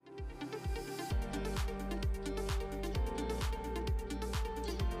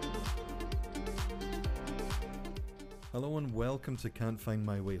Hello and welcome to Can't Find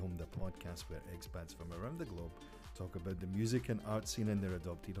My Way Home, the podcast where expats from around the globe talk about the music and art scene in their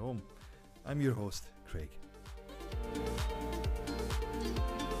adopted home. I'm your host, Craig.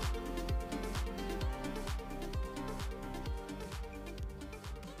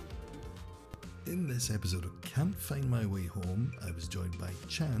 In this episode of Can't Find My Way Home, I was joined by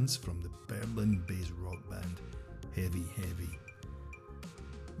Chance from the Berlin-based rock band Heavy Heavy.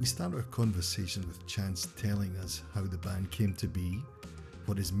 We start our conversation with Chance telling us how the band came to be,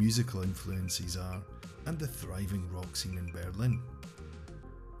 what his musical influences are, and the thriving rock scene in Berlin.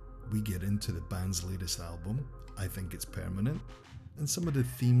 We get into the band's latest album, I Think It's Permanent, and some of the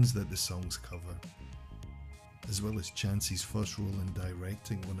themes that the songs cover. As well as Chance's first role in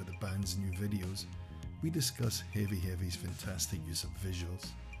directing one of the band's new videos, we discuss Heavy Heavy's fantastic use of visuals.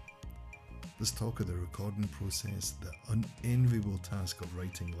 Let's talk of the recording process, the unenviable task of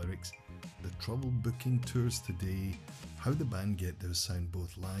writing lyrics, the trouble booking tours today, how the band get their sound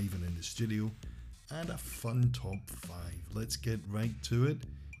both live and in the studio, and a fun top 5. Let's get right to it.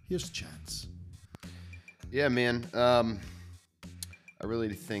 Here's Chance. Yeah, man. I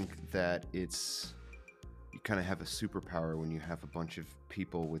really think that you kind of have a superpower when you have a bunch of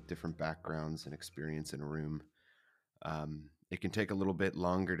people with different backgrounds and experience in a room. It can take a little bit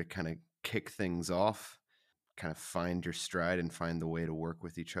longer to kind of kick things off, kind of find your stride and find the way to work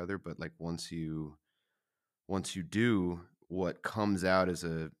with each other. But like once you do, what comes out is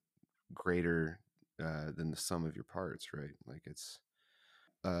a greater than the sum of your parts, right? Like it's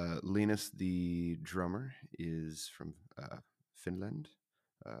Linus, the drummer, is from Finland,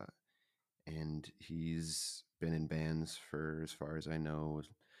 and he's been in bands for, as far as I know,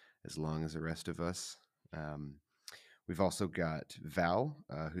 as long as the rest of us. We've also got Val,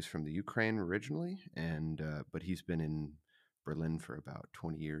 who's from the Ukraine originally, and but he's been in Berlin for about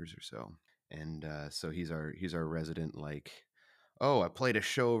 20 years or so, and so he's our resident, like, oh, I played a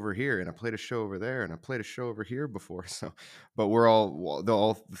show over here, and I played a show over there, and I played a show over here before. So, but we're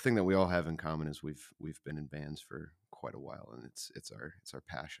the thing that we all have in common is we've been in bands for quite a while, and it's our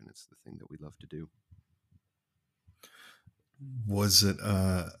passion. It's the thing that we love to do. Was it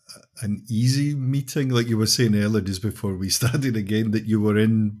an easy meeting, like you were saying earlier, just before we started again, that you were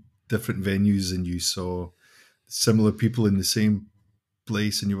in different venues and you saw similar people in the same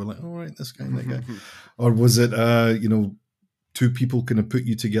place and you were like, all right, this guy and that guy? Or was it, two people kind of put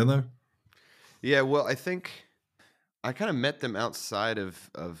you together? Yeah, well, I think I kind of met them outside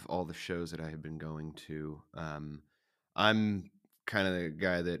of all the shows that I had been going to. I'm kind of the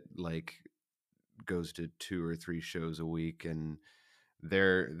guy that like goes to 2 or 3 shows a week, and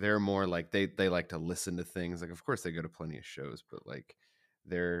they're more like they like to listen to things. Like, of course they go to plenty of shows, but like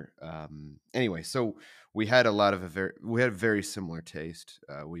they're anyway. So we had we had a very similar taste.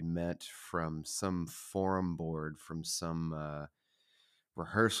 We met from some forum board from some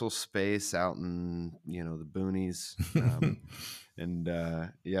rehearsal space out in the boonies, and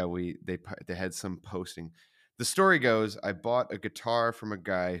yeah, they had some posting. The story goes, I bought a guitar from a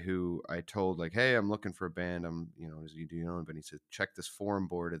guy who I told, like, hey, I'm looking for a band. Do you know anybody? He said, check this forum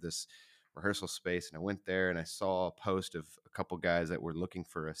board of this rehearsal space. And I went there and I saw a post of a couple guys that were looking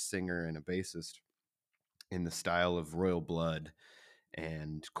for a singer and a bassist in the style of Royal Blood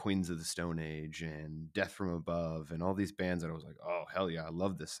and Queens of the Stone Age and Death from Above and all these bands that I was like, oh, hell yeah, I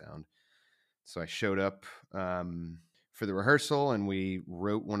love this sound. So I showed up for the rehearsal, and we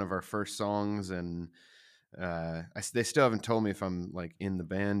wrote one of our first songs, and they still haven't told me if I'm like in the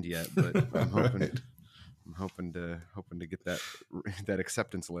band yet, but I'm hoping Right. I'm hoping to get that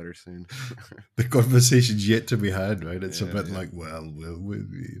acceptance letter soon. The conversation's yet to be had, right? It's a Yeah, bit yeah. like, well,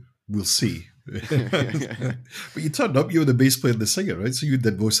 we'll see. But you turned up, you were the bass player and the singer, right? So you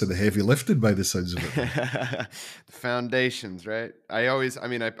did most of the heavy lifting by the sounds of it. The foundations, right? I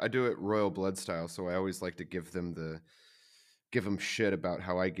do it Royal Blood style, so I always like to give them shit about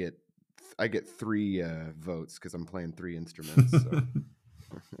how I get 3 votes because I'm playing 3 instruments. So.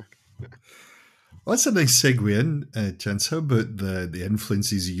 Well, that's a nice segue in, Chance. How about the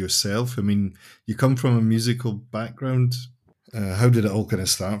influences of yourself? I mean, you come from a musical background. How did it all kind of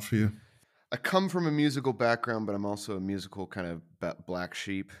start for you? I come from a musical background, but I'm also a musical kind of black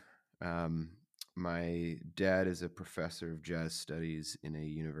sheep. Um, my dad is a professor of jazz studies in a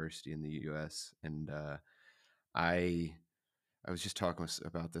university in the U.S., and I I was just talking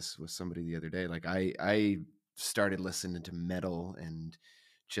about this with somebody the other day. Like I started listening to metal and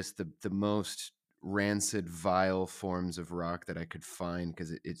just the most rancid, vile forms of rock that I could find,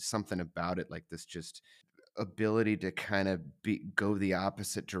 because it's something about it, like this just ability to kind of go the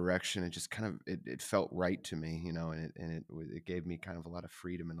opposite direction. It just kind of it felt right to me, and it gave me kind of a lot of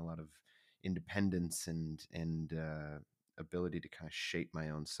freedom and a lot of independence and ability to kind of shape my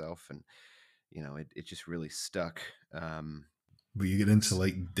own self. And it just really stuck. But you get into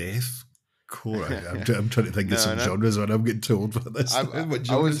like death core. I'm trying to think of No, some not. genres when I'm getting told about this. What I was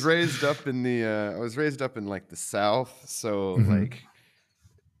genres? raised up in the I was raised up in like the South, so Hmm. like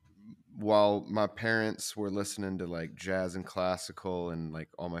while my parents were listening to like jazz and classical, and like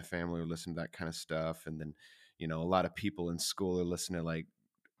all my family were listening to that kind of stuff, and then a lot of people in school are listening to like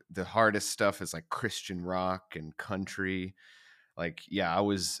the hardest stuff is like Christian rock and country. Like, yeah, I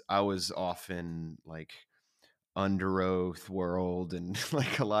was often like Under Oath world and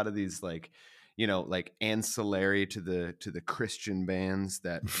like a lot of these like like ancillary to the Christian bands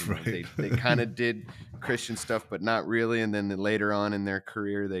that Right. they kind of did Christian stuff but not really, and then later on in their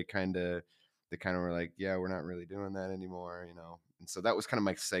career they kind of were like, yeah, we're not really doing that anymore. And so that was kind of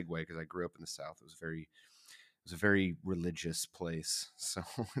my segue, because I grew up in the South. It was a very religious place, so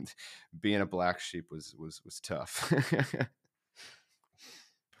being a black sheep was tough.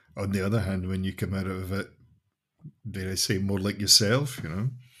 On the other hand, when you come out of it, dare I say, more like yourself,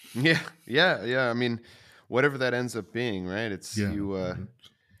 Yeah, yeah, yeah. I mean, whatever that ends up being, right? It's Yeah. you.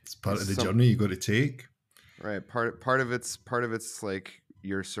 It's part It's of the some journey you got to take. right. Part of it's like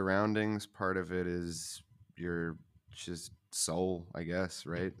your surroundings. Part of it is your just soul, I guess.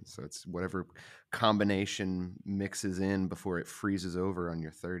 Right. So it's whatever combination mixes in before it freezes over on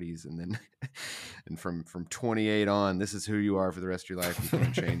your 30s, and then and from 28 on, this is who you are for the rest of your life. You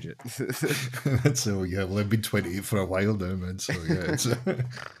can't change it. So yeah, well, I've been 28 for a while now, man. So yeah, it's Yeah.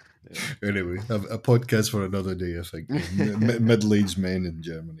 anyway a podcast for another day. I think middle-aged men in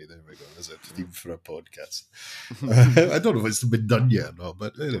Germany. There we go. There's a theme for a podcast. I don't know if it's been done yet or not,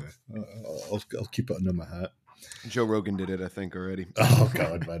 but anyway, I'll keep it under my hat. Joe Rogan did it, I think, already. Oh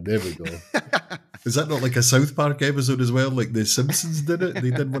God, man, there we go. Is that not like a South Park episode as well? Like the Simpsons did it.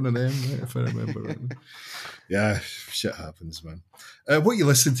 They did one of them, right, if I remember right. Yeah, shit happens, man. What you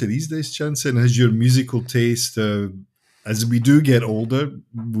listen to these days, Chanson? Has your musical taste, as we do get older,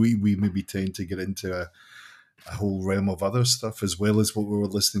 we maybe tend to get into a whole realm of other stuff as well as what we were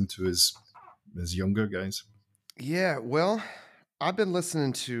listening to as younger guys. Yeah, well, I've been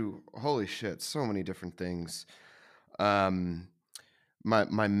listening to, holy shit, so many different things. Um,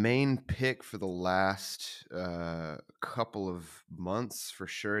 my main pick for the last couple of months for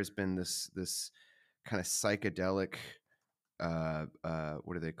sure has been this kind of psychedelic,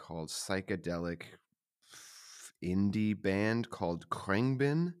 what are they called? Psychedelic indie band called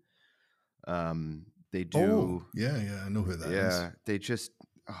Krangbin. They Oh, do, yeah, I know who that is. yeah, they just,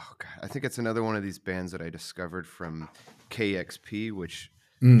 oh God, I think it's another one of these bands that I discovered from KXP, which,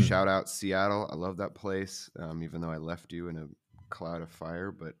 Mm. shout out Seattle. I love that place, even though I left you in a cloud of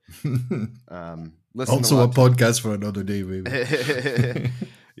fire. But listen a Also, a lot podcast for another day, maybe. to,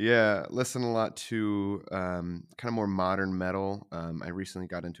 yeah, listen a lot to kind of more modern metal. I recently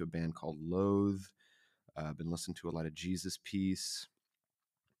got into a band called Loathe. I've been listening to a lot of Jesus Piece.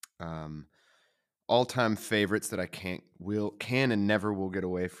 Um, All-time favorites that I can and never will get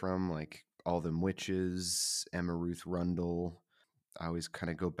away from, like All Them Witches, Emma Ruth Rundle. I always kind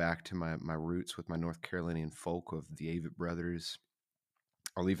of go back to my roots with my North Carolinian folk of the Avett Brothers.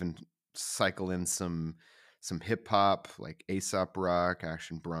 I'll even cycle in some hip hop like Aesop Rock,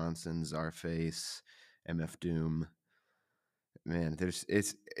 Action Bronson, Czarface, MF Doom. Man,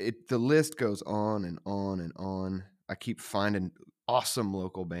 the list goes on and on and on. I keep finding awesome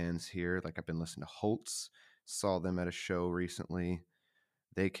local bands here. Like, I've been listening to Holtz, saw them at a show recently.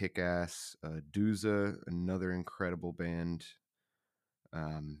 They kick ass. Dooza, another incredible band.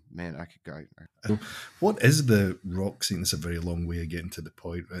 Man, I could go. What is the rock scene? It's a very long way of getting to the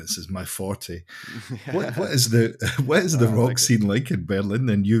point. This is my forte. What is the what is the I rock like it. scene like in Berlin?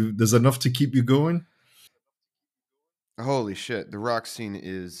 And there's enough to keep you going. Holy shit, the rock scene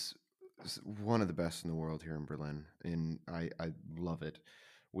is one of the best in the world here in Berlin, and I love it.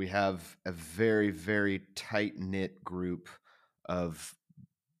 We have a very, very tight knit group of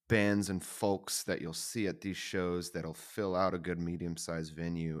bands and folks that you'll see at these shows that'll fill out a good medium sized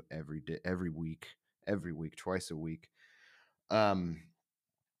venue every day, every week, twice a week. Um,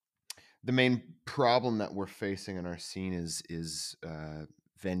 the main problem that we're facing in our scene is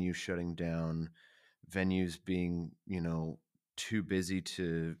venues shutting down, venues being too busy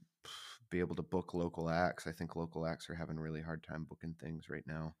to be able to book local acts. I think local acts are having a really hard time booking things right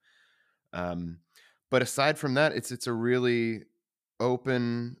now. Um, but aside from that, it's a really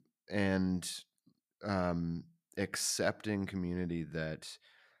open and um, accepting community that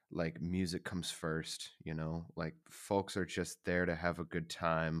like music comes first. Like, folks are just there to have a good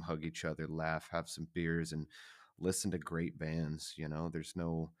time, hug each other, laugh, have some beers, and listen to great bands. There's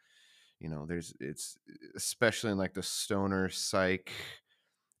no You know, there's it's especially in like the stoner psych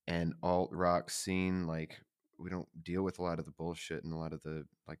and alt rock scene, like we don't deal with a lot of the bullshit and a lot of the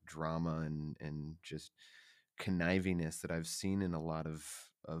like drama and just connivingness that I've seen in a lot of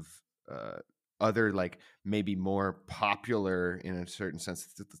uh other like maybe more popular in a certain sense.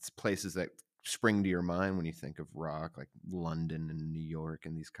 It's places that spring to your mind when you think of rock, like London and New York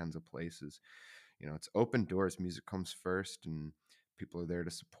and these kinds of places. You know, it's open doors. Music comes first, and people are there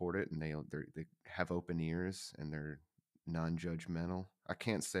to support it, and they have open ears and they're non-judgmental. I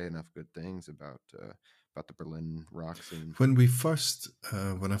can't say enough good things about the Berlin rock scene.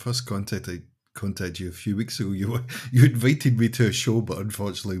 When I first contacted you a few weeks ago, you invited me to a show, but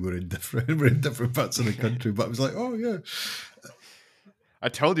unfortunately we're in different parts of the country. But I was like, oh yeah, I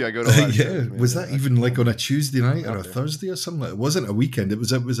told you I go to a lot of yeah. shows, man. Was that even like on a Tuesday night or a there. Thursday or something? It wasn't a weekend. It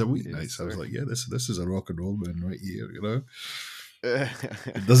was a weeknight. Yes, So I was sir. like, yeah, this is a rock and roll man right here. You know,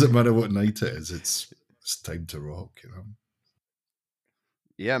 it doesn't matter what night it is. It's time to rock. You know.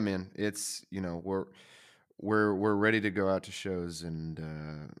 Yeah, man. It's we're ready to go out to shows, and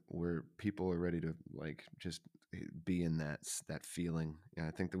where people are ready to like just be in that feeling. And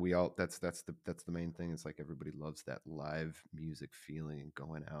I think that we all that's the main thing. It's like everybody loves that live music feeling and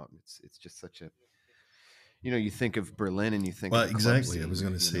going out. It's just such a, you think of Berlin and you think of Well, the club exactly. I was scene,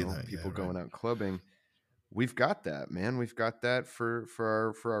 going to say that. Yeah, people right. going out clubbing. We've got that, man. We've got that for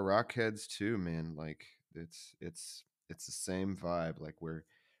our rock heads too, man. Like it's the same vibe. Like where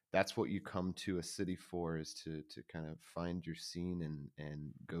that's what you come to a city for, is to kind of find your scene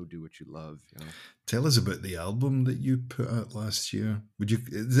and go do what you love, you know. Tell us about the album that you put out last year. Would you?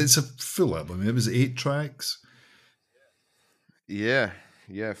 It's a full album. It was 8 tracks. Yeah,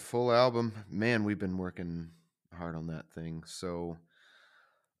 yeah, full album. Man, we've been working hard on that thing. So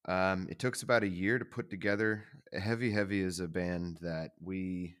it took us about a year to put together. Heavy Heavy is a band that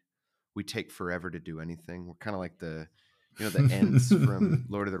we take forever to do anything. We're kind of like the Ents from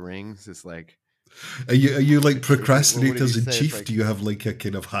Lord of the Rings. It's like Are you like what did he procrastinators in say? It's chief? like Do you have like a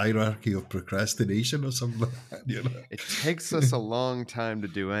kind of hierarchy of procrastination or something like that? You it takes us a long time to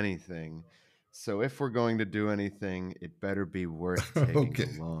do anything. So if we're going to do anything, it better be worth know? taking a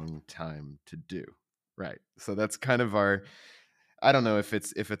Okay. long time to do. Right. So that's kind of our, I don't know if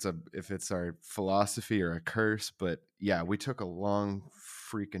it's our philosophy or a curse, but yeah, we took a long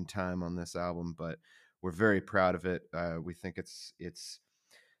freaking time on this album, but we're very proud of it. We think it's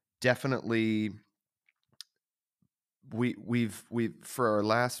definitely we've for our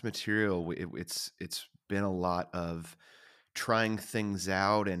last material, it's been a lot of trying things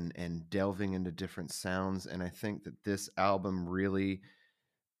out and delving into different sounds, and I think that this album really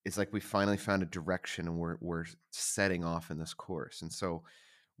is like we finally found a direction, and we're setting off in this course. And so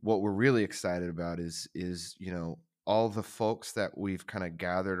what we're really excited about is all the folks that we've kind of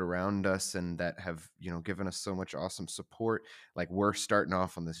gathered around us and that have given us so much awesome support. Like we're starting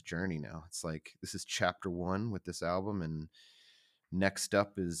off on this journey now. It's like this is chapter 1 with this album, and next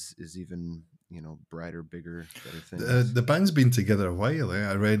up is even brighter, bigger, better things. The band's been together a while.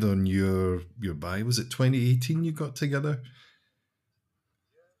 I read on your bio. Was it 2018 you got together?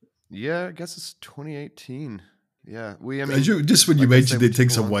 Yeah, I guess it's 2018. Yeah, I As mean, you, just when you like I say, mentioned we it took a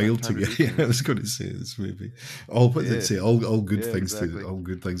takes a long while to time to get. do Yeah, I things. was going to say this maybe. All what did it Yeah, say? All good yeah, things to exactly. all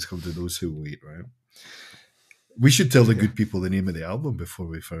good things come to those who wait. Right. We should tell the Yeah. good people the name of the album before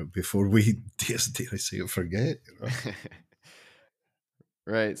we dare I say it, forget. You know?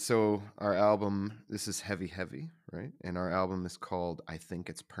 Right. So our album, this is Heavy Heavy, right? And our album is called I Think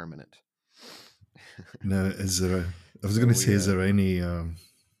It's Permanent. Now, is there a? I was going So to we say, is there any?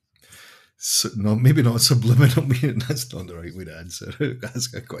 No, maybe not subliminal meaning. That's not the right way to answer.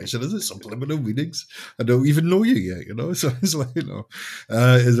 Ask a question. Is it subliminal meanings? I don't even know you yet. You know, so it's like,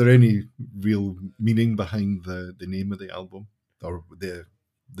 is there any real meaning behind the name of the album or the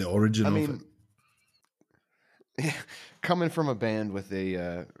origin I of it? mean, coming from a band with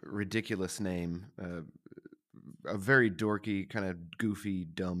a ridiculous name, a very dorky, kind of goofy,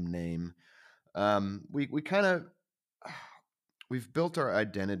 dumb name, we kind of we've built our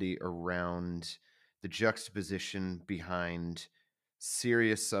identity around the juxtaposition behind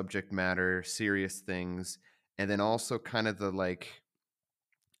serious subject matter, serious things, and then also kind of the like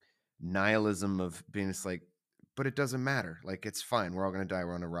nihilism of being just like, but it doesn't matter. Like it's fine. We're all gonna die.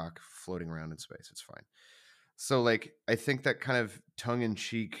 We're on a rock floating around in space. It's fine. So like I think that kind of tongue in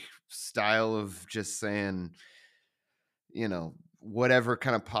cheek style of just saying, whatever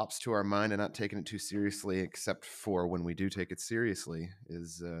kind of pops to our mind and not taking it too seriously, except for when we do take it seriously,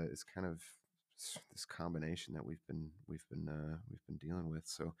 is kind of this combination that we've been dealing with.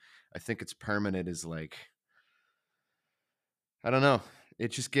 So I think it's permanent is like I don't know. It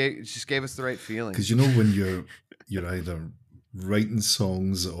just gave us the right feeling. Because when you're either writing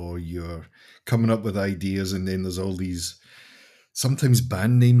songs or you're coming up with ideas, and then there's all these, sometimes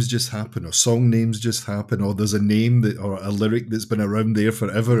band names just happen or song names just happen, or there's a name that or a lyric that's been around there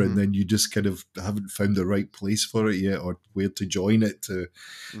forever, and then you just kind of haven't found the right place for it yet, or where to join it to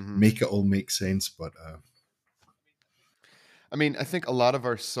make it all make sense. But I mean, I think a lot of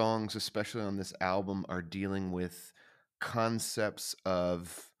our songs, especially on this album, are dealing with concepts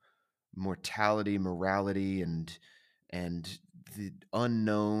of mortality, morality, and the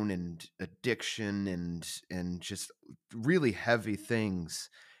unknown and addiction and just really heavy things.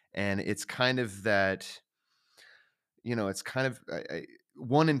 And it's kind of that, it's kind of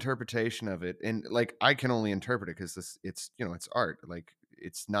one interpretation of it, and like I can only interpret it because it's art. Like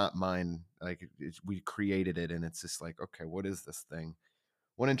it's not mine. Like we created it, and it's just like, okay, what is this thing?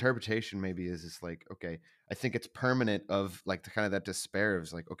 One interpretation maybe is just like, okay, I think it's permanent of like the kind of that despair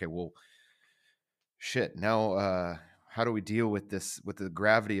of like, okay, well, shit. Now, how do we deal with this, with the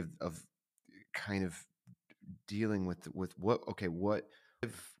gravity of kind of dealing with what? Okay, what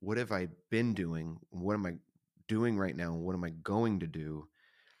have I been doing? What am I doing right now? What am I going to do?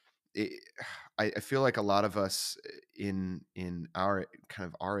 It, I feel like a lot of us in our kind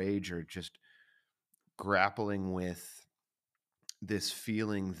of our age are just grappling with this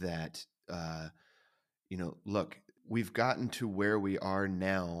feeling that look, we've gotten to where we are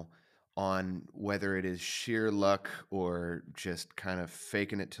now on whether it is sheer luck or just kind of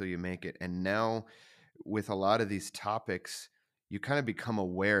faking it till you make it. And now with a lot of these topics, you kind of become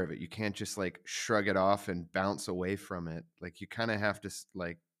aware of it. You can't just like shrug it off and bounce away from it. Like you kind of have to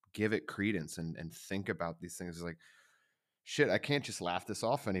like give it credence and think about these things. Like, shit, I can't just laugh this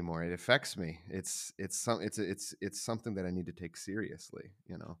off anymore. It affects me. It's something that I need to take seriously,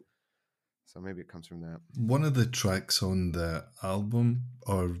 So maybe it comes from that. one of the tracks on the album,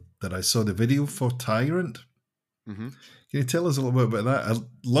 or that I saw the video for, Tyrant. Mm-hmm. Can you tell us a little bit about that? I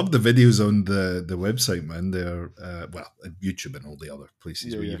love the videos on the website, man. They're on YouTube and all the other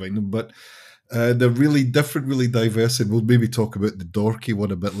places where you find them, but they're really different, really diverse, and we'll maybe talk about the dorky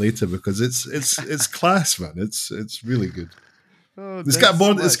one a bit later because it's class, man. It's really good. Oh, It's thanks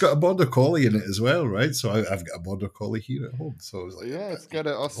so it's much. got a border collie in it as well, right? So I've got a border collie here at home. So I was like, Yeah, it's got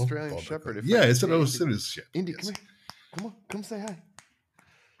an Australian Shepherd. If I Yeah, can, it's an hey, Indy, Australian Shepherd. Indy, Yes. come here, come on, come say hi.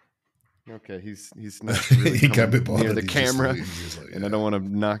 Okay, he's not really He can't be coming near bothered. the He's just camera, he's just like, and I don't want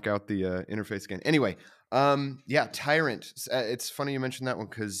to knock out the interface again. Anyway, yeah, Tyrant. It's funny you mentioned that one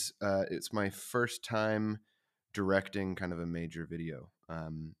because it's my first time directing kind of a major video.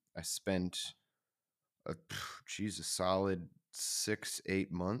 I spent a solid 6-8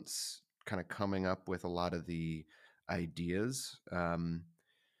 months kind of coming up with a lot of the ideas.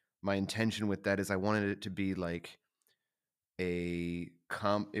 My intention with that is I wanted it to be like I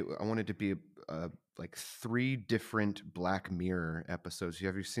wanted to be like 3 different Black Mirror episodes.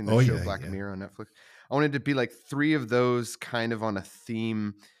 Have you seen the show Black Mirror on Netflix? I wanted to be like 3 of those kind of on a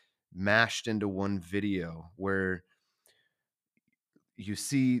theme mashed into one video where you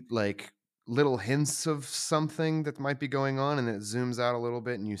see like little hints of something that might be going on, and then it zooms out a little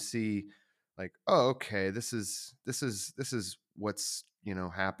bit and you see like, oh, okay, this is what's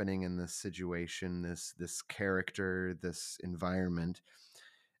happening in this situation, this character, this environment.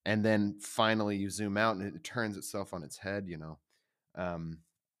 And then finally you zoom out and it turns itself on its head. um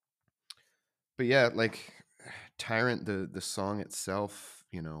but yeah, like Tyrant, the song itself,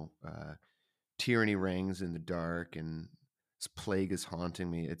 tyranny reigns in the dark and this plague is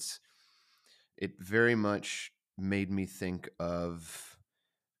haunting me. It very much made me think of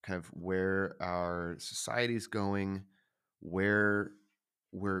kind of where our society's going, where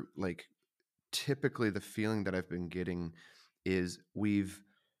we're like, typically the feeling that I've been getting is we've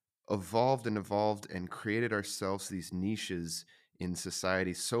evolved and created ourselves these niches in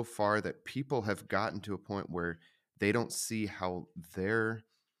society so far that people have gotten to a point where they don't see how their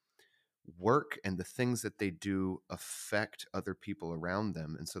work and the things that they do affect other people around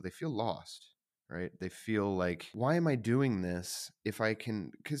them, and so they feel lost. Right, they feel like, why am I doing this if I can,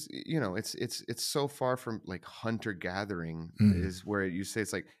 because it's so far from like hunter gathering is where you say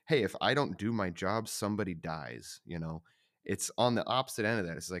it's like, hey, if I don't do my job, somebody dies. It's on the opposite end of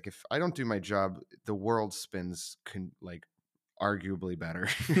that. It's like, if I don't do my job, the world spins like arguably better.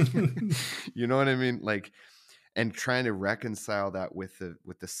 You know what I mean? Like, and trying to reconcile that with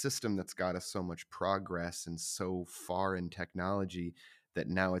the system that's got us so much progress and so far in technology that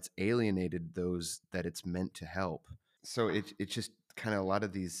now it's alienated those that it's meant to help. So it's just kind of a lot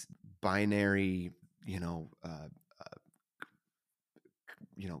of these binary,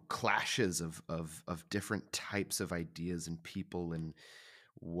 clashes of different types of ideas and people, and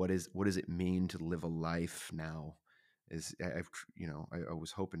what does it mean to live a life now. I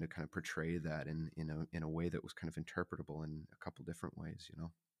was hoping to kind of portray that in a way that was kind of interpretable in a couple different ways.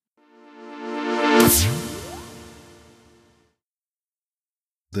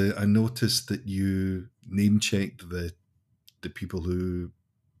 I noticed that you name checked the people who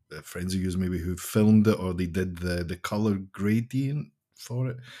friends of yours maybe who filmed it, or they did the color gradient for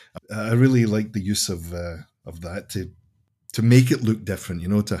it. I really like the use of that to make it look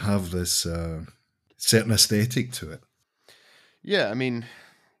different. To have this certain aesthetic to it. Yeah, I mean,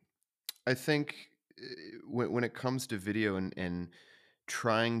 I think when it comes to video and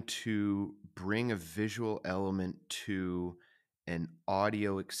trying to bring a visual element to an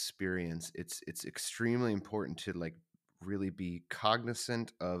audio experience, it's extremely important to like really be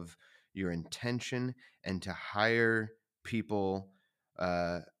cognizant of your intention, and to hire people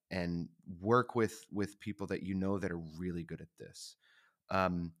uh, and work with people that that are really good at this.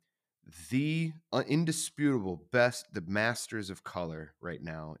 um, the indisputable best, the masters of color right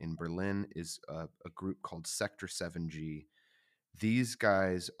now in Berlin is a group called Sector 7G. These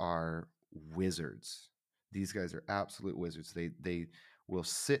guys are wizards. These guys are absolute wizards. They will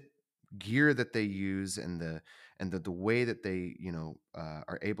sit gear that they use, and the way that they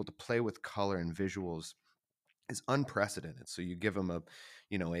are able to play with color and visuals is unprecedented. So you give them a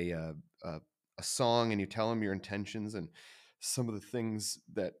you know a song, and you tell them your intentions and some of the things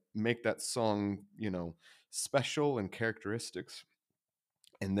that make that song special and characteristics,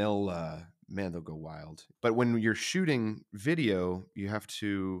 and they'll go wild. But when you're shooting video,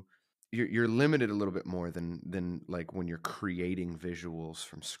 you're limited a little bit more than like when you're creating visuals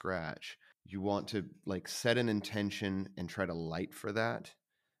from scratch. You want to like set an intention and try to light for that,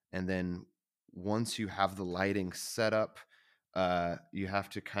 and then once you have the lighting set up, you have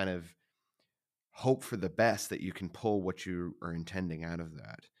to kind of hope for the best that you can pull what you are intending out of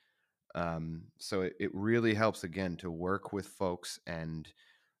that. So it really helps again to work with folks and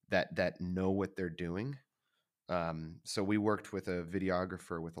that know what they're doing. So we worked with a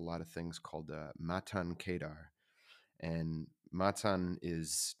videographer with a lot of things called Matan Kedar, and Matan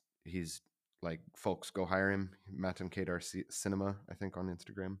he's like, folks, go hire him. Matan Kedar Cinema, I think, on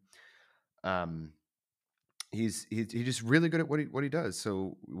Instagram. Um, he's just really good at what he does.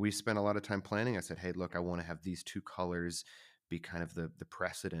 So we spent a lot of time planning. I said, hey, look, I want to have these two colors be kind of the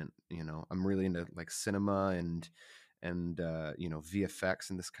precedent. I'm really into like cinema and VFX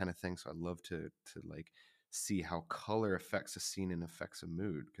and this kind of thing. So I love to like see how color affects a scene and affects a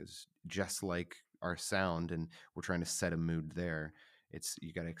mood, because just like our sound, and we're trying to set a mood there, it's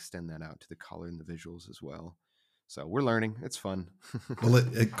you got to extend that out to the color and the visuals as well. So we're learning. It's fun. Well,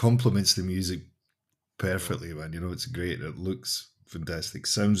 it complements the music perfectly, man. It's great. It looks fantastic,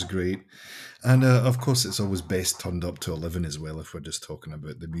 sounds great, and of course, it's always best turned up to 11 as well. If we're just talking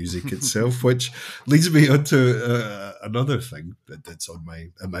about the music itself, which leads me on to another thing that's on my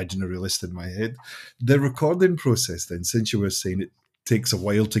imaginary list in my head: the recording process. Then, since you were saying it takes a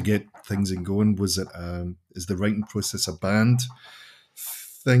while to get things in going, is the writing process a band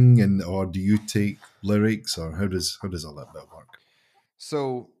thing, and or do you take lyrics, or how does all that bit work?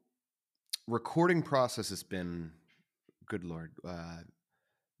 So recording process has been, good Lord,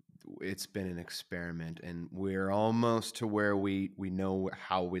 it's been an experiment, and we're almost to where we know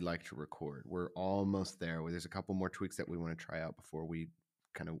how we like to record. We're almost there. There's a couple more tweaks that we want to try out before we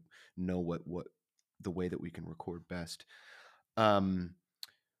kind of know what the way that we can record best. Um,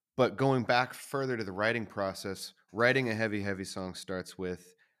 but going back further to the writing process, writing a heavy song starts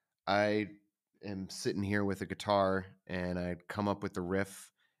with, I am sitting here with a guitar, and I come up with the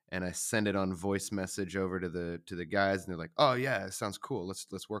riff, and I send it on voice message over to the guys, and they're like, "Oh yeah, it sounds cool.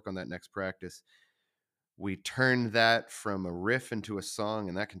 Let's work on that next practice." We turn that from a riff into a song,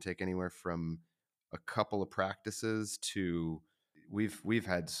 and that can take anywhere from a couple of practices to we've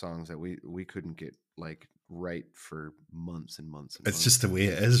had songs that we couldn't get like right for months and months and It's months. just the way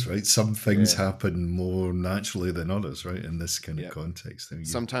it is, right? Some things Yeah. happen more naturally than others, right? In this kind of Yep. context.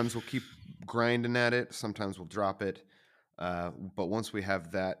 Sometimes we'll keep grinding at it. Sometimes we'll drop it. But once we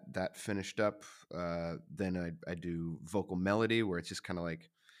have that finished up, then I do vocal melody, where it's just kind of like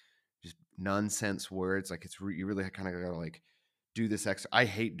just nonsense words. Like you really kind of gotta like do this extra. I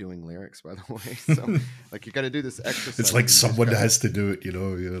hate doing lyrics, by the way. So like you got to do this exercise. It's like where you just someone gotta, has to do it,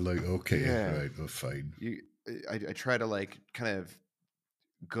 You're like, okay, yeah. right, well, fine. I try to like kind of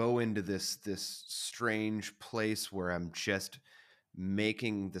go into this strange place where I'm just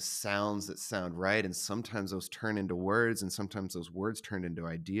making the sounds that sound right, and sometimes those turn into words, and sometimes those words turn into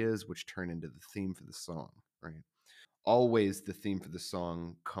ideas, which turn into the theme for the song, right? always the theme for the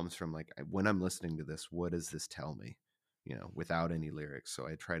song comes from like, when I'm listening to this, what does this tell me? Without any lyrics. So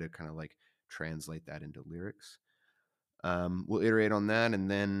I try to kind of like translate that into lyrics. We'll iterate on that, and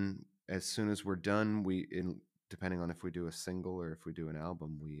then as soon as we're done, depending on if we do a single or if we do an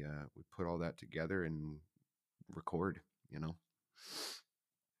album, we put all that together and record.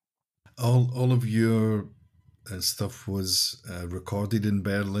 All of your stuff was recorded in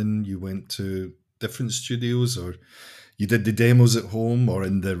Berlin. You went to different studios, or you did the demos at home or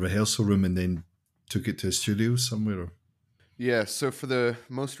in the rehearsal room, and then took it to a studio somewhere. Or... Yeah, so for the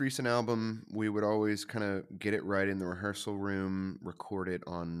most recent album, we would always kind of get it right in the rehearsal room, record it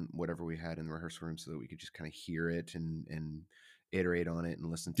on whatever we had in the rehearsal room so that we could just kind of hear it and iterate on it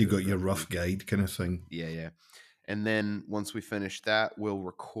and listen to You it got your throughout the rough week. guide kind of thing. Yeah. And then once we finish that, we'll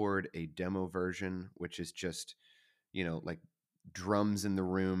record a demo version, which is just, like drums in the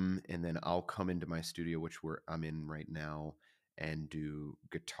room. And then I'll come into my studio, which I'm in right now, and do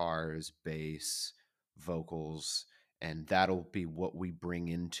guitars, bass, vocals. And that'll be what we bring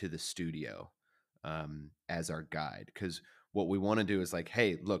into the studio as our guide. Because what we want to do is like,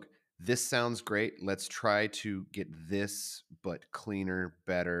 hey, look, this sounds great. Let's try to get this, but cleaner,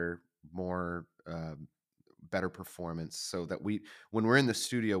 better, more better performance, so that when we're in the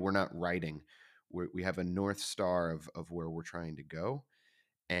studio, we're not writing. We have a North Star of where we're trying to go.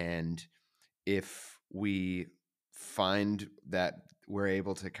 And if we find that we're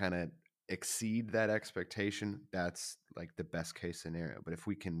able to kind of exceed that expectation, that's like the best case scenario. But if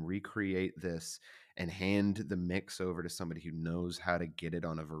we can recreate this and hand the mix over to somebody who knows how to get it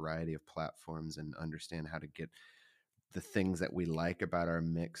on a variety of platforms and understand how to get the things that we like about our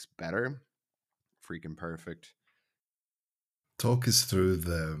mix better, freaking perfect. Talk us through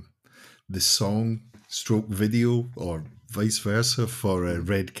the song stroke video or vice versa for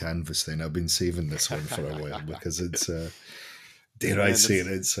Red Canvas. Then I've been saving this one for a while because it's dare I say it,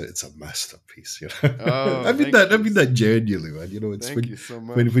 it's a masterpiece. Oh, I mean that genuinely, man. It's thank you so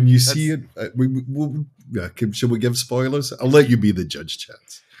much. when you see it. Shall we give spoilers? I'll let you be the judge,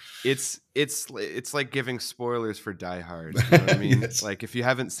 Chance. It's like giving spoilers for Die Hard. You know what I mean? Yes. Like if you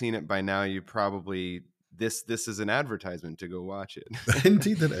haven't seen it by now, you probably this is an advertisement to go watch it.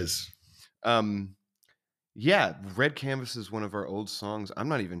 Indeed, it is. Yeah, Red Canvas is one of our old songs. I'm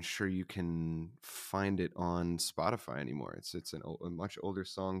not even sure you can find it on Spotify anymore. It's a much older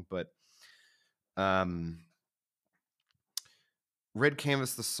song, but Red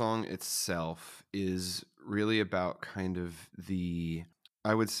Canvas, the song itself, is really about kind of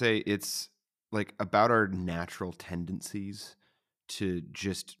I would say it's like about our natural tendencies to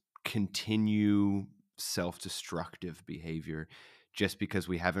just continue self-destructive behavior just because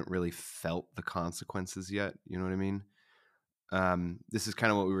we haven't really felt the consequences yet. You know what I mean? This is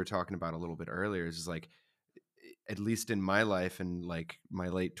kind of what we were talking about a little bit earlier. Is like, at least in my life and like my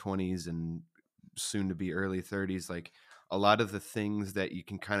late 20s and soon to be early 30s, like a lot of the things that you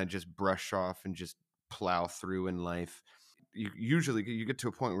can kind of just brush off and just plow through in life, you get to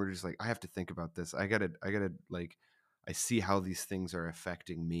a point where you're just like, I have to think about this. I gotta like, I see how these things are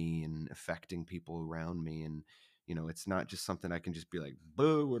affecting me and affecting people around me. And, it's not just something I can just be like,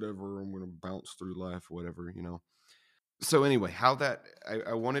 whatever, I'm going to bounce through life, whatever. So anyway,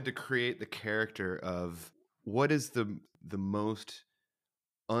 I wanted to create the character of what is the most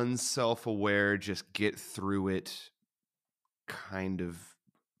unself-aware, just get through it kind of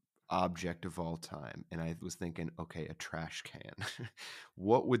object of all time. And I was thinking, okay, a trash can.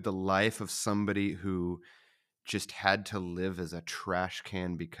 What would the life of somebody who just had to live as a trash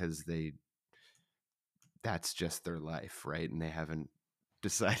can because that's just their life, right? And they haven't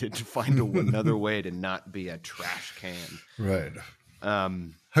decided to find another way to not be a trash can. Right.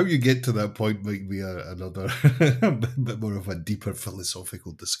 How you get to that point might be another a bit more of a deeper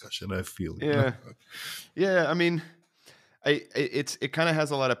philosophical discussion, I feel. Yeah. Yeah, I mean, it kind of has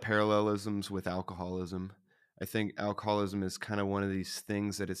a lot of parallelisms with alcoholism. I think alcoholism is kind of one of these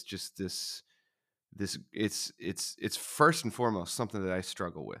things that it's just this it's first and foremost something that I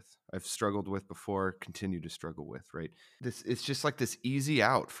struggle with. I've struggled with before, continue to struggle with, right? It's just like this easy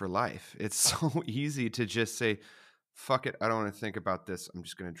out for life. It's so easy to just say, fuck it, I don't want to think about this. I'm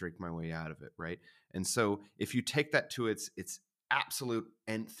just going to drink my way out of it, right? And so if you take that to its absolute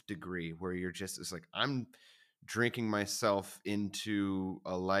nth degree, where it's like, I'm drinking myself into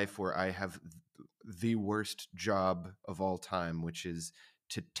a life where I have the worst job of all time, which is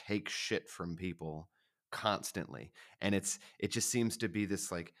to take shit from people constantly. And it just seems to be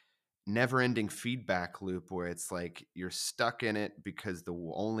this like never-ending feedback loop where it's like you're stuck in it because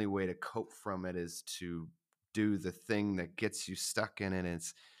the only way to cope from it is to do the thing that gets you stuck in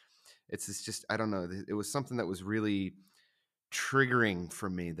it. It's just I don't know. It was something that was really triggering for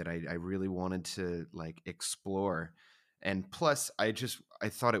me that I really wanted to like explore. And plus I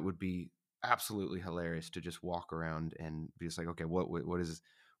thought it would be absolutely hilarious to just walk around and be just like, okay,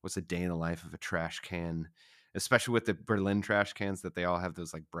 what's a day in the life of a trash can, especially with the Berlin trash cans that they all have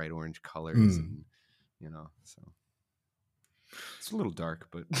those like bright orange colors Mm. and so it's a little dark,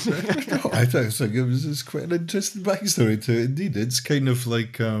 but No, I think it's quite an interesting backstory to it. Indeed, it's kind of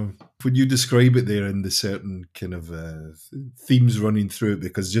like when you describe it there and the certain kind of themes running through it,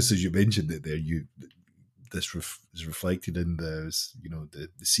 because just as you mentioned it there, is reflected in the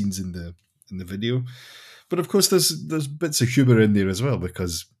scenes in the video. But of course, there's bits of humor in there as well,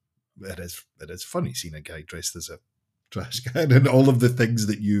 because it is funny seeing a guy dressed as a trash can and all of the things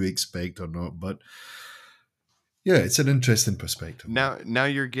that you expect or not. But yeah, it's an interesting perspective. now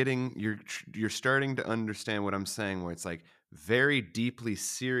you're starting to understand what I'm saying, where it's like very deeply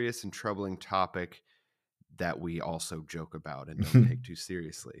serious and troubling topic that we also joke about and don't take too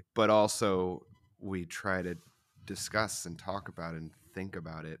seriously, but also we try to discuss and talk about and think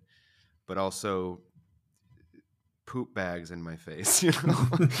about it, but also poop bags in my face, So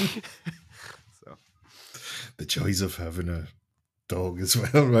The joys of having a dog as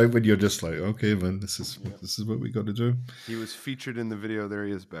well, right? When you're just like, okay, man, this is what we got to do. he was featured in the video. There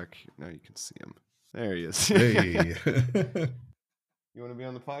he is back. Now you can see him. There he is. Hey. You want to be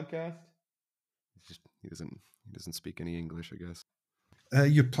on the podcast? He doesn't speak any English, I guess.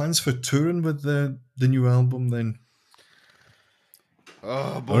 Your plans for touring with the new album then?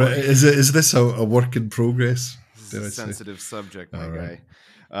 Oh boy, Or is this a work in progress? this is a sensitive subject, my guy.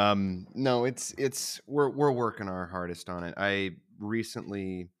 No, we're working our hardest on it. I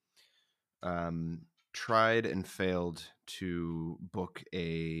recently tried and failed to book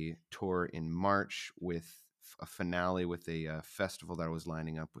a tour in March with a finale with a festival that I was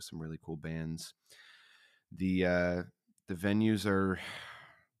lining up with some really cool bands. The venues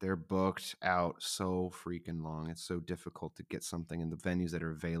they're booked out so freaking long. It's so difficult to get something, and the venues that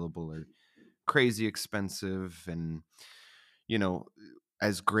are available are crazy expensive. And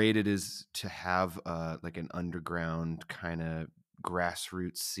as great it is to have like an underground kind of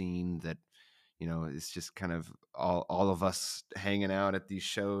grassroots scene that it's just kind of all of us hanging out at these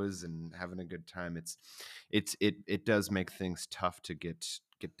shows and having a good time. It does make things tough to get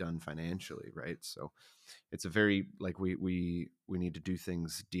done financially, right? So it's a very like we need to do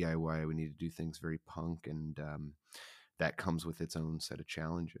things DIY. We need to do things very punk, and that comes with its own set of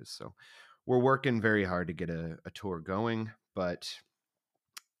challenges. So we're working very hard to get a tour going, but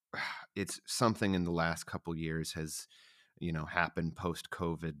it's something in the last couple years has happened post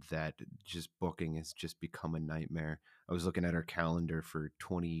COVID that just booking has just become a nightmare. I was looking at our calendar for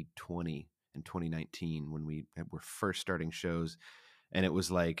 2020 and 2019 when we were first starting shows, and it was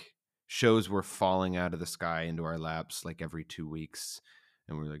like shows were falling out of the sky into our laps like every 2 weeks,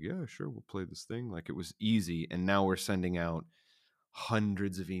 and we're like, yeah, sure, we'll play this thing, like it was easy. And now we're sending out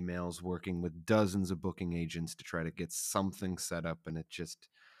hundreds of emails, working with dozens of booking agents to try to get something set up, and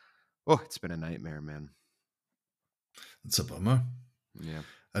it's been a nightmare, man. It's a bummer. Yeah.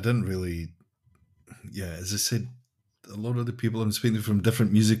 I didn't really, as I said, a lot of the people I'm speaking to from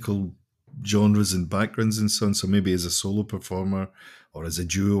different musical genres and backgrounds and so on, so maybe as a solo performer or as a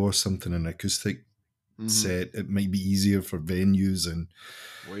duo or something, an acoustic set, it might be easier for venues and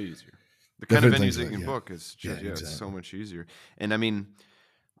way easier. The kind of venues things that like- you can yeah. book is just, Yeah, it's so exactly. much easier. And I mean,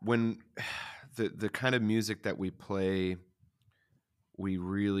 when the kind of music that we play, we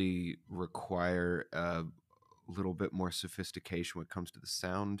really require a little bit more sophistication when it comes to the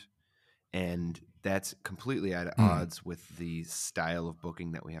sound, and that's completely at odds with the style of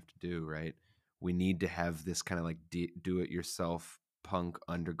booking that we have to do, right? We need to have this kind of like do-it-yourself punk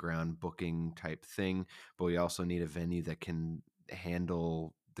underground booking type thing, but we also need a venue that can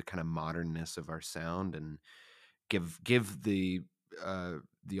handle the kind of modernness of our sound and give the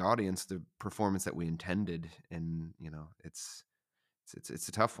audience the performance that we intended. And it's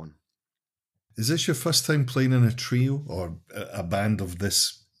a tough one. Is this your first time playing in a trio or a band of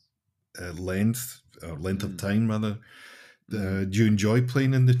this length of time, rather? Do you enjoy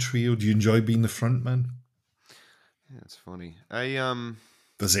playing in the trio? Do you enjoy being the front man? Yeah, it's funny.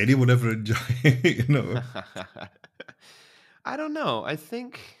 Does anyone ever enjoy I don't know. I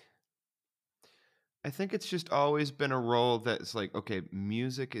think it's just always been a role that's like, okay,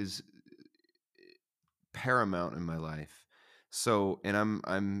 music is paramount in my life. So, and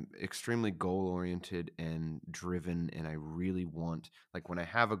I'm extremely goal oriented and driven, and I really want, like, when I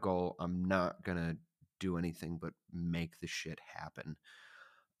have a goal, I'm not gonna do anything but make the shit happen.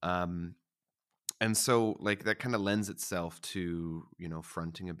 Um And so like that kind of lends itself to,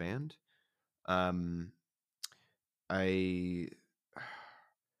 fronting a band. Um, I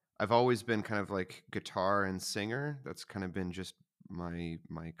I've always been kind of like guitar and singer. That's kind of been just my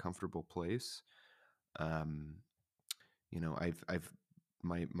comfortable place. Um, I've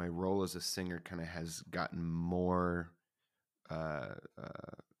my role as a singer kind of has gotten more uh,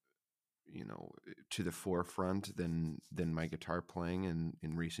 uh, to the forefront than my guitar playing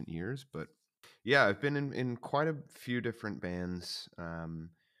in recent years. But yeah, I've been in quite a few different bands,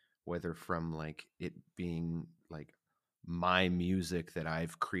 whether from like it being like my music that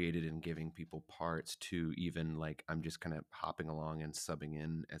I've created and giving people parts to even like I'm just kind of hopping along and subbing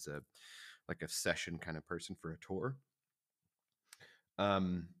in as a like a session kind of person for a tour.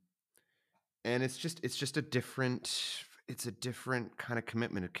 Um, and it's just a different kind of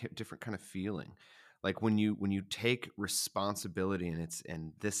commitment, different kind of feeling. Like when you take responsibility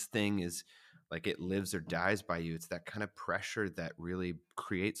and this thing is like it lives or dies by you. It's that kind of pressure that really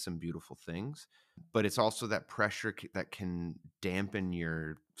creates some beautiful things, but it's also that pressure that can dampen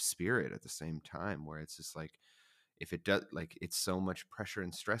your spirit at the same time, where it's just like if it does, like it's so much pressure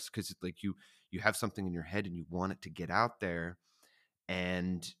and stress because like you have something in your head and you want it to get out there,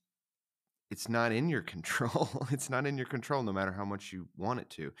 and it's not in your control. It's not in your control no matter how much you want it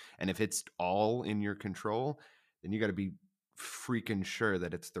to. And if it's all in your control, then you got to be freaking sure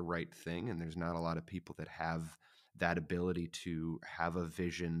that it's the right thing. And there's not a lot of people that have that ability to have a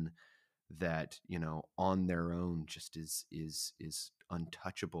vision that, on their own just is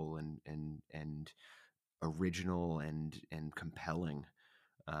untouchable and original and compelling.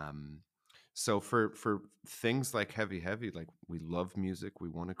 Um, so for things like heavy, like we love music, we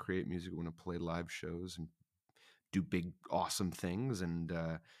want to create music, we want to play live shows and do big, awesome things. And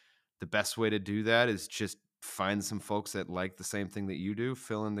the best way to do that is just find some folks that like the same thing that you do,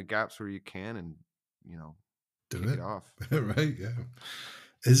 fill in the gaps where you can, and you know, Do kick it off. it. Right, yeah.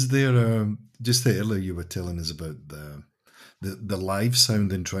 Is there just the earlier you were telling us about the live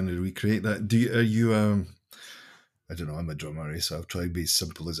sound and trying to recreate that? Are you I don't know, I'm a drummer, so I'll try to be as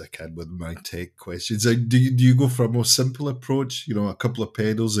simple as I can with my tech questions. Do you go for a more simple approach, a couple of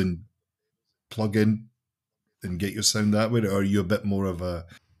pedals and plug in and get your sound that way, or are you a bit more of a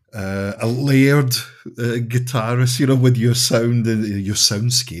layered guitarist, with your sound and your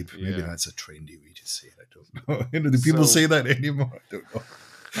soundscape? Maybe Yeah. that's a trendy way to say it. I don't know. Do people So say that anymore? I don't know.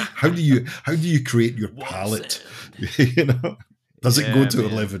 How do you create your Wall palette? sound. Does it go Yeah, to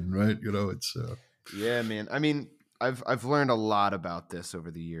man. 11? Right? It's Yeah, man. I mean, I've learned a lot about this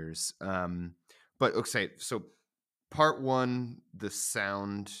over the years. But okay, so part one, the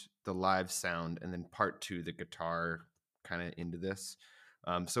sound, the live sound, and then part two, the guitar kind of into this.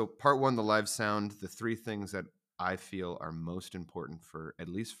 So part one, the live sound, the three things that I feel are most important for at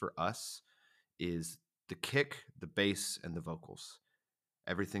least for us is the kick, the bass, and the vocals.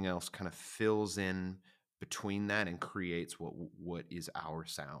 Everything else kind of fills in between that and creates what is our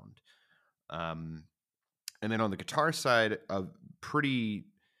sound. Um, and then on the guitar side, a pretty,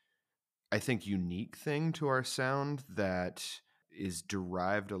 I think, unique thing to our sound that is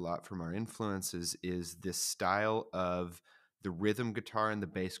derived a lot from our influences is this style of the rhythm guitar and the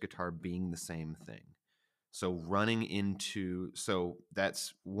bass guitar being the same thing. So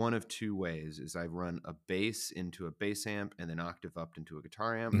that's one of two ways is I run a bass into a bass amp and then octave up into a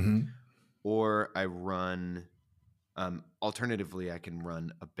guitar amp, mhm. or I run alternatively, I can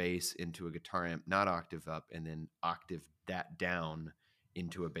run a bass into a guitar amp, not octave up, and then octave that down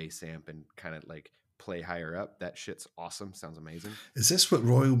into a bass amp and kind of like play higher up. That shit's awesome. Sounds amazing. Is this what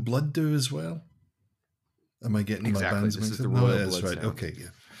Royal Blood do as well? Am I getting my Exactly. bands This is mixed up? the No, it Royal is Blood right. sound. Okay, yeah.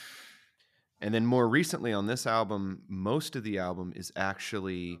 And then more recently on this album, most of the album is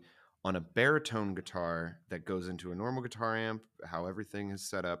actually on a baritone guitar that goes into a normal guitar amp, how everything is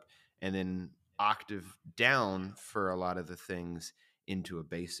set up, and then octave down for a lot of the things into a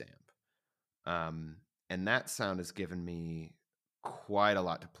bass amp. Um, and that sound has given me quite a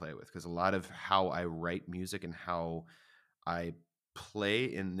lot to play with because a lot of how I write music and how I play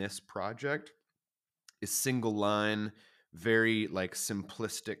in this project is single line, very like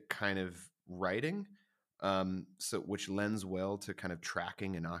simplistic kind of writing. So which lends well to kind of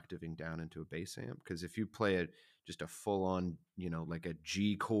tracking and octaving down into a bass amp. Because if you play it just a full on, like a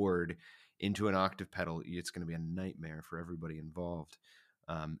G chord into an octave pedal, it's going to be a nightmare for everybody involved,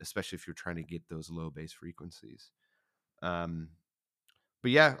 especially if you're trying to get those low bass frequencies. Um, but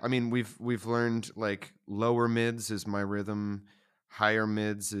yeah, I mean, we've learned like lower mids is my rhythm, higher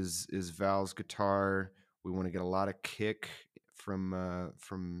mids is Val's guitar. We want to get a lot of kick from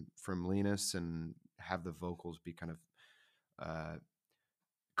Linus and have the vocals be kind of uh,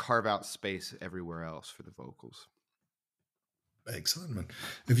 carve out space everywhere else for the vocals. Excellent, man.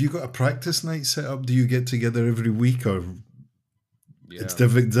 Have you got a practice night set up? Do you get together every week, or it's Yeah.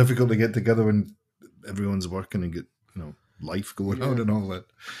 difficult to get together when everyone's working and get life going on Yeah. and all that?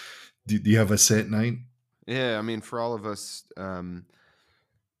 Do you have a set night? Yeah, I mean, for all of us,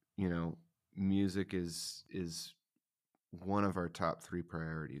 you know, music is one of our top 3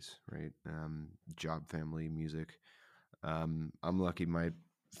 priorities, right? Job, family, music. I'm lucky my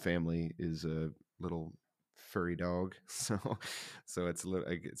family is a little furry dog, so it's a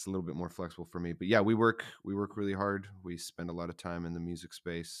little bit more flexible for me. But yeah, we work really hard. We spend a lot of time in the music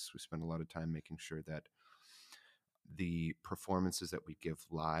space. We spend a lot of time making sure that the performances that we give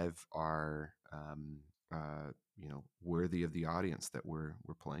live are worthy of the audience that we're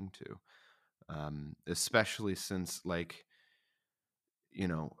playing to. Especially since, like,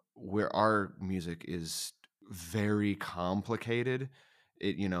 where our music is very complicated,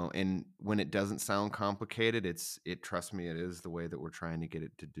 and when it doesn't sound complicated, trust me, it is the way that we're trying to get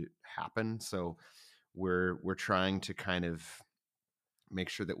it to happen. So we're trying to kind of make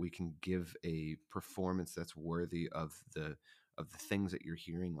sure that we can give a performance that's worthy of the things that you're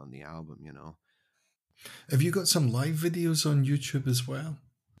hearing on the album. Have you got some live videos on YouTube as well?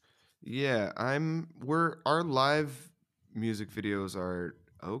 Yeah, our live music videos are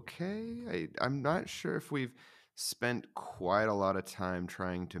okay. I'm not sure if we've spent quite a lot of time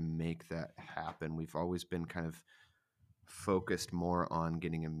trying to make that happen. We've always been kind of focused more on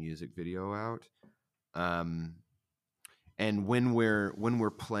getting a music video out. Um, and when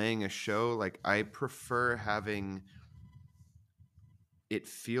we're playing a show, like, I prefer having it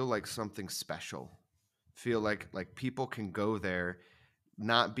feel like something special. Feel like people can go there,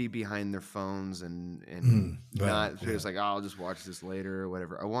 not be behind their phones, and Right, not yeah. just like, oh, I'll just watch this later or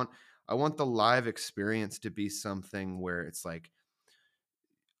whatever. I want the live experience to be something where it's like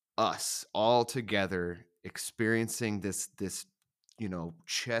us all together experiencing this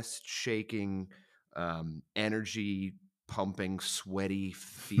chest shaking, energy pumping, sweaty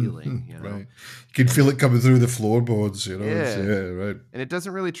feeling. Right. You can And feel it coming through the floorboards, It's, yeah, yeah, right. and it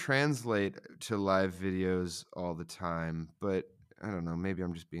doesn't really translate to live videos all the time, but I don't know, maybe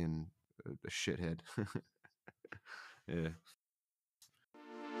I'm just being a shithead. Yeah.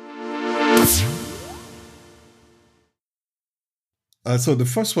 So the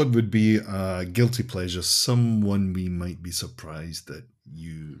first one would be guilty pleasure, someone we might be surprised that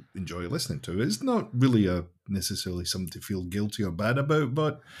you enjoy listening to. It's not really necessarily something to feel guilty or bad about,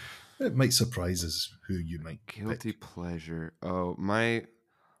 but it might surprise us who you might Guilty pick. pleasure. Oh, my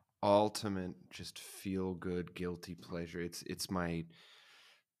ultimate just feel good guilty pleasure. It's my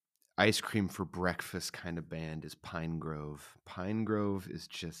ice cream for breakfast kind of band is Pine Grove. Pine Grove is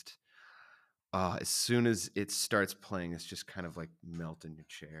just as soon as it starts playing, it's just kind of like melt in your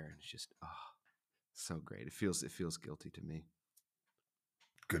chair. And it's just so great. It feels guilty to me.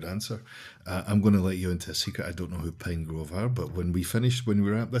 Good answer. I'm going to let you into a secret. I don't know who Pine Grove are, but when we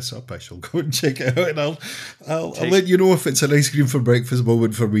wrap this up, I shall go and check it out, and I'll let you know if it's an ice cream for breakfast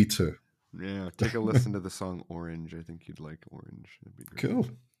moment for me too. Yeah, take a listen to the song Orange. I think you'd like Orange. That'd be great. Cool.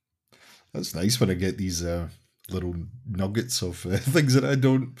 That's nice when I get these little nuggets of things that I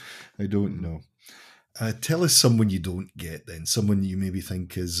don't know. Tell us someone you don't get then. Someone you maybe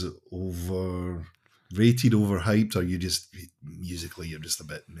think is overrated, overhyped, or you just musically you're just a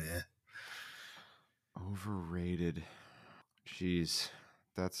bit meh. Overrated. Jeez,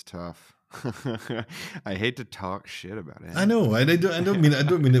 that's tough. I hate to talk shit about it. I know, and I don't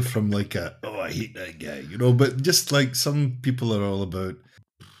mean it from like a I hate that guy, but just like some people are all about.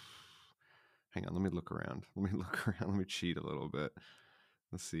 Hang on, let me look around. Let me cheat a little bit.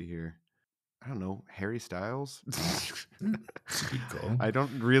 Let's see here. I don't know, Harry Styles. It's a good call. I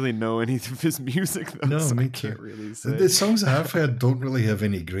don't really know any of his music though, No, so me I too. can't really say. The songs I've heard don't really have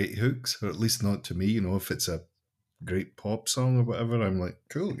any great hooks, or at least not to me. If it's a great pop song or whatever, I'm like,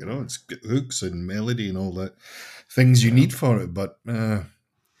 cool, it's got hooks and melody and all that things you need for it. But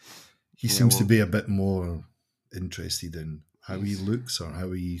he seems to be a bit more interested in how he looks or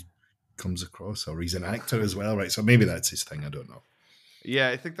how he comes across, or he's an actor as well, right? So maybe that's his thing. I don't know. Yeah,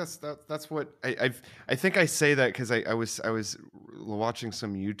 I think that's what I think I say that because I was watching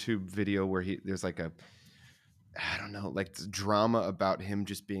some YouTube video where there's like I don't know, like drama about him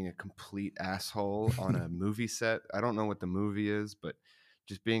just being a complete asshole on a movie set. I don't know what the movie is, but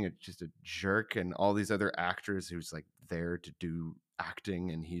just being just a jerk, and all these other actors who's like there to do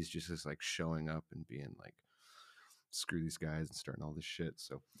acting, and he's just like showing up and being like screw these guys and starting all this shit.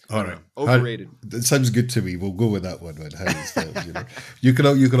 So I All don't right. know, overrated. That sounds good to me. We'll go with that one. Man. Harry Styles. You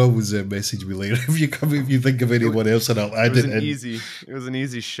can always message me later if you think of anyone else, and I'll add it in. It was an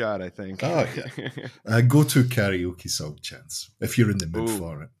easy shot, I think. Oh yeah. Go to karaoke song, Chance, if you're in the mood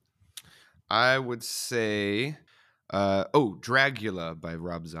for it. I would say, Dragula by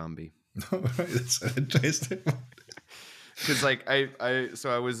Rob Zombie. All right, that's interesting. Because like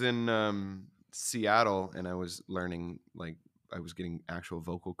I was in Seattle and I was learning, like I was getting actual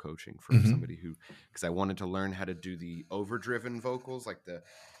vocal coaching from somebody who, because I wanted to learn how to do the overdriven vocals, like the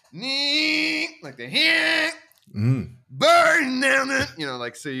burn down the,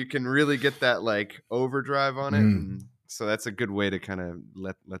 like, so you can really get that like overdrive on it. And so that's a good way to kind of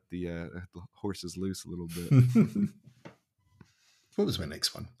let the horses loose a little bit. What was my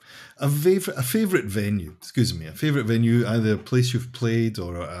next one? A favorite venue. Excuse me, a favorite venue, either a place you've played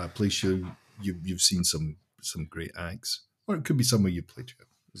or a place you've seen some great acts, or it could be somewhere you played.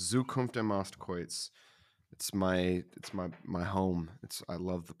 Zukunft im Ostkreuz. It's my home. I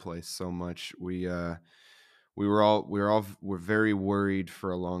love the place so much. We were very worried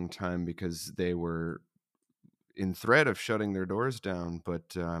for a long time because they were in threat of shutting their doors down,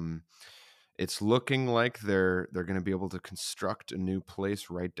 but it's looking like they're going to be able to construct a new place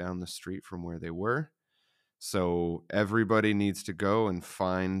right down the street from where they were. So everybody needs to go and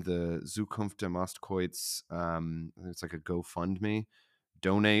find the Zukunft im Ostkreuz. It's like a GoFundMe.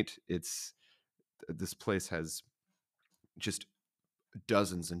 Donate. This place has just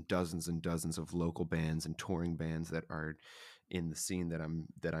dozens and dozens and dozens of local bands and touring bands that are in the scene that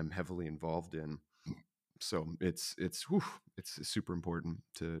I'm heavily involved in. So it's super important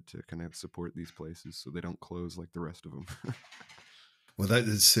to kind of support these places so they don't close like the rest of them. Well,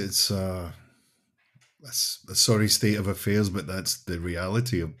 it's a sorry state of affairs, but that's the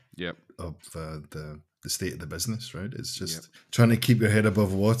reality of the state of the business, right? It's just trying to keep your head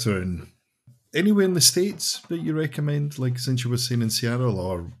above water. And anywhere in the States that you recommend, like since you were saying in Seattle,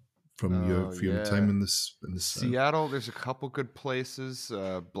 or from your time in this Seattle, there's a couple good places.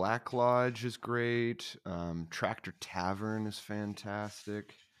 Black Lodge is great. Tractor Tavern is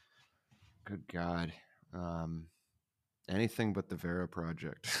fantastic. Good God. Anything but the Vera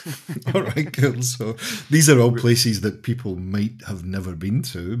Project. All right, cool. So these are all places that people might have never been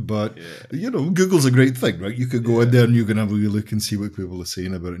to, but Google's a great thing, right? You could go in there and you can have a wee look and see what people are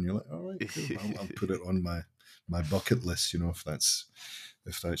saying about it, and you're like, all right, cool. I'll put it on my bucket list, if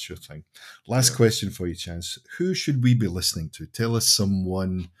that's your thing. Last question for you, Chance. Who should we be listening to? Tell us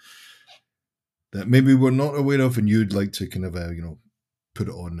someone that maybe we're not aware of and you'd like to kind of put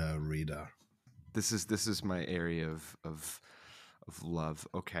it on our radar. This is my area of love.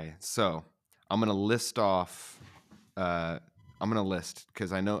 Okay, so I'm gonna list off. I'm gonna list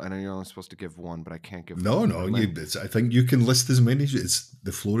because I know you're only supposed to give one, but I can't give. No. I think you can list as many.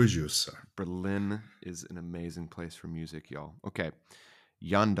 The floor is yours, sir. Berlin is an amazing place for music, y'all. Okay,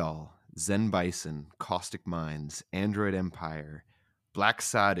 Yandal, Zen Bison, Caustic Minds, Android Empire, Black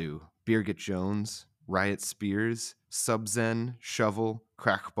Sadhu, Birgit Jones, Riot Spears, Subzen, Shovel,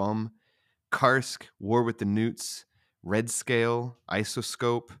 Crackbum, Karsk, War with the Newts, Red Scale,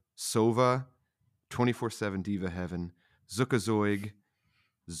 Isoscope, Sova, 24/7 Diva Heaven, Zukazoig,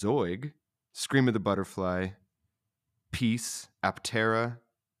 Zoig, Scream of the Butterfly, Peace, Aptera,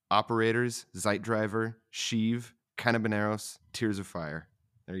 Operators, Zeitdriver, Sheev, Canabaneros, Tears of Fire.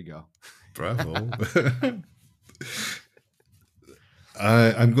 There you go. Bravo.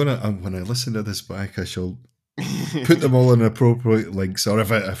 I'm gonna when I listen to this back, I shall put them all in appropriate links, or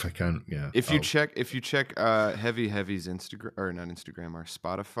if I can't, If you check Heavy Heavy's Instagram, or not Instagram, or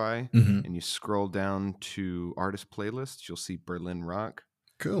Spotify, and you scroll down to artist playlists, you'll see Berlin Rock.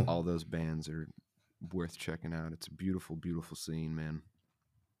 Cool. All those bands are worth checking out. It's a beautiful, beautiful scene, man.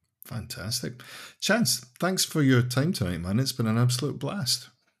 Fantastic. Chance, thanks for your time tonight, man. It's been an absolute blast.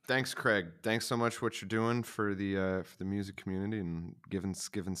 Thanks, Craig. Thanks so much for what you're doing for the music community and giving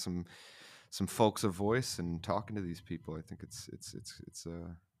some folks a voice and talking to these people. I think it's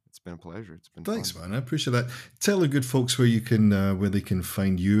been a pleasure. It's been thanks, fun. Man. I appreciate that. Tell the good folks where they can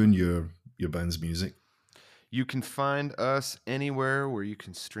find you and your band's music. You can find us anywhere where you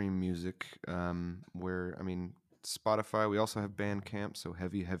can stream music. Spotify. We also have Bandcamp, so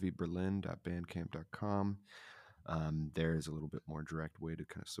heavyberlin.bandcamp.com. There's a little bit more direct way to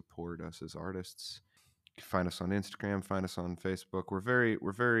kind of support us as artists. You can find us on Instagram, find us on Facebook. We're very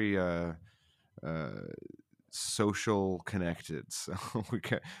social connected, so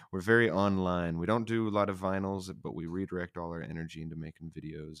we're very online. We don't do a lot of vinyls, but we redirect all our energy into making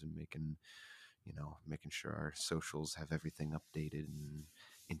videos and making sure our socials have everything updated and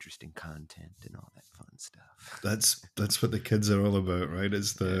interesting content and all that fun stuff. That's what the kids are all about, right?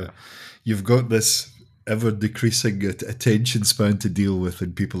 It's you've got this ever decreasing attention span to deal with,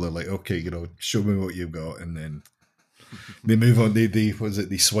 and people are like, okay, show me what you've got, and then they move on.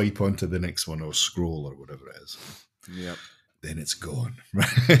 They swipe onto the next one or scroll or whatever it is. Yep. Then it's gone,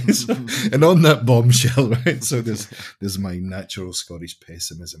 right? So, and on that bombshell, right? So there's my natural Scottish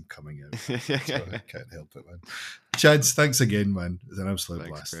pessimism coming out. So I can't help it, man. Chance, thanks again, man. It's an absolute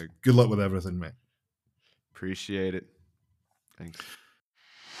blast. Craig. Good luck with everything, mate. Appreciate it. Thanks.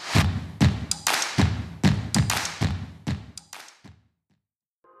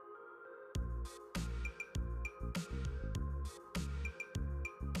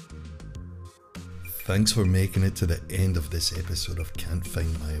 Thanks for making it to the end of this episode of Can't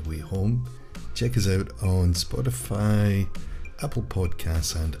Find My Way Home. Check us out on Spotify, Apple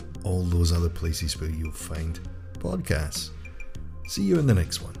Podcasts, and all those other places where you'll find podcasts. See you in the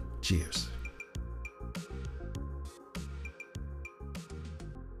next one. Cheers.